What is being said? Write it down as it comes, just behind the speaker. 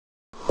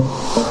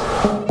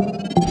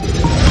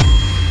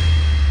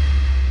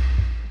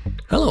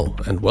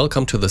and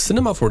welcome to the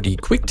Cinema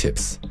 4D Quick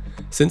Tips.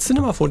 Since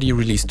Cinema 4D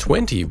Release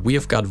 20, we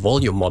have got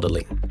volume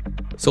modeling.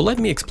 So let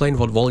me explain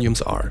what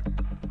volumes are.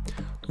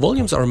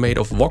 Volumes are made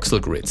of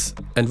voxel grids,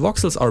 and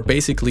voxels are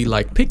basically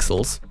like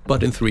pixels,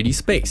 but in 3D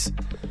space.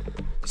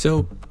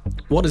 So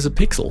what is a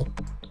pixel?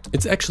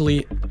 It's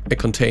actually a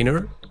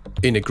container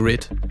in a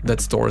grid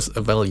that stores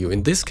a value.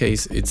 In this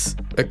case, it's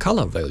a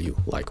color value,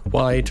 like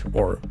white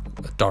or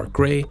a dark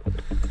gray.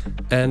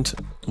 And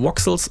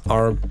voxels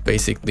are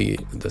basically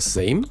the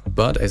same,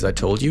 but as I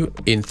told you,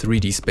 in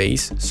 3D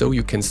space, so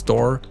you can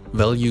store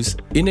values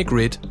in a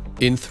grid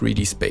in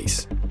 3D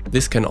space.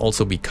 This can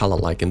also be color,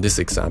 like in this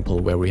example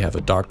where we have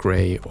a dark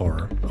gray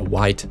or a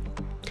white.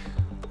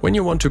 When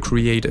you want to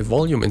create a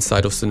volume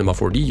inside of Cinema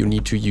 4D, you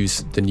need to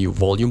use the new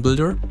volume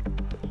builder.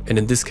 And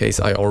in this case,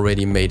 I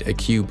already made a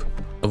cube,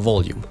 a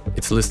volume.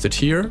 It's listed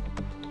here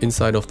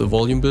inside of the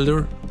volume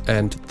builder,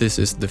 and this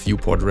is the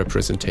viewport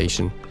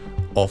representation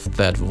of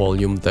that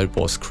volume that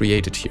was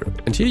created here.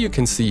 And here you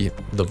can see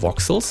the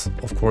voxels.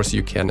 Of course,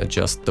 you can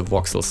adjust the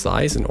voxel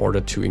size in order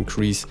to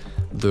increase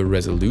the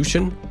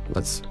resolution.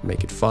 Let's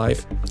make it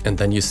 5. And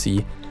then you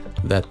see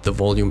that the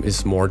volume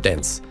is more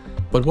dense.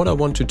 But what I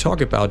want to talk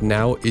about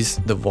now is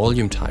the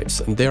volume types.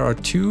 And there are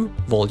two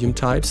volume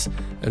types,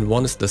 and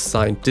one is the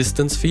signed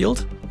distance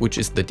field, which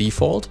is the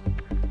default,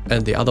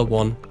 and the other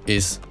one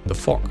is the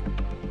fog.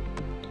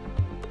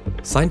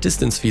 Signed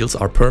distance fields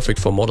are perfect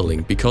for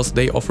modeling because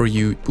they offer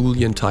you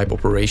Boolean type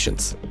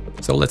operations.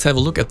 So let's have a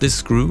look at this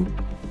screw.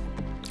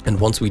 And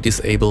once we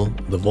disable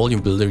the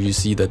volume builder, you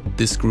see that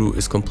this screw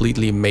is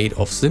completely made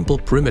of simple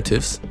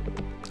primitives,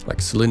 like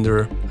a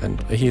cylinder and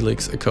a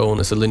helix, a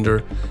cone, a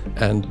cylinder,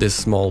 and this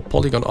small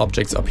polygon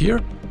objects up here.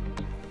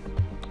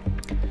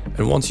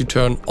 And once you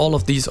turn all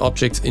of these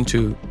objects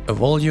into a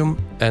volume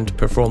and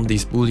perform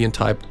these Boolean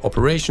type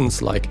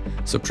operations, like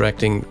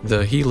subtracting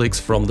the helix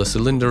from the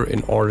cylinder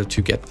in order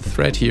to get the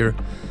thread here,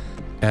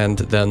 and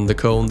then the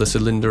cone, the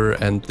cylinder,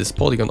 and this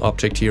polygon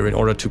object here in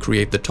order to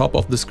create the top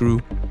of the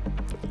screw.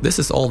 This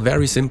is all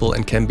very simple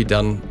and can be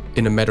done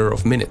in a matter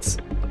of minutes.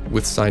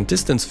 With signed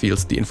distance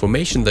fields, the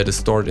information that is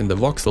stored in the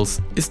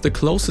voxels is the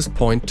closest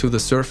point to the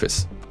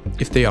surface.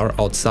 If they are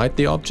outside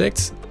the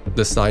objects,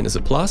 the sign is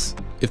a plus.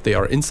 If they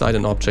are inside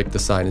an object, the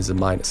sign is a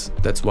minus.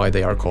 That's why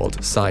they are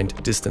called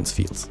signed distance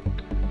fields.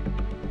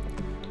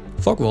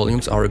 Fog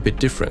volumes are a bit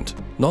different.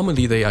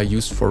 Normally they are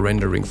used for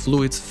rendering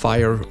fluids,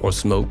 fire or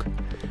smoke,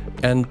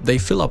 and they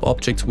fill up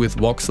objects with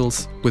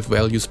voxels with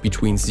values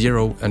between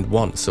 0 and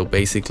 1, so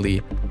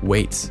basically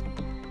weights.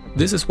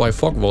 This is why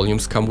fog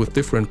volumes come with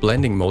different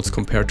blending modes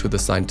compared to the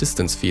signed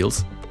distance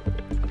fields.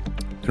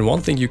 And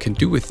one thing you can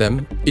do with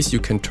them is you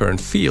can turn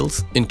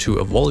fields into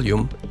a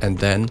volume and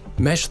then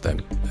mesh them.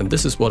 And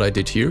this is what I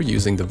did here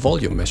using the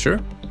volume measure.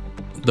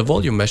 The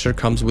volume measure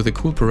comes with a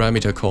cool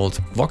parameter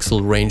called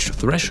voxel range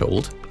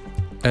threshold.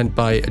 And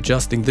by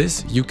adjusting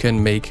this, you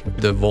can make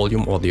the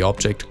volume or the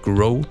object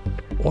grow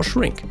or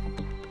shrink.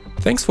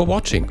 Thanks for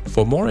watching.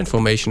 For more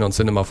information on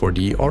Cinema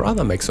 4D or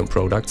other Maxon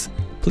products,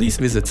 please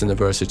visit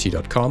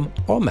cineversity.com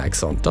or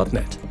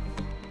maxon.net.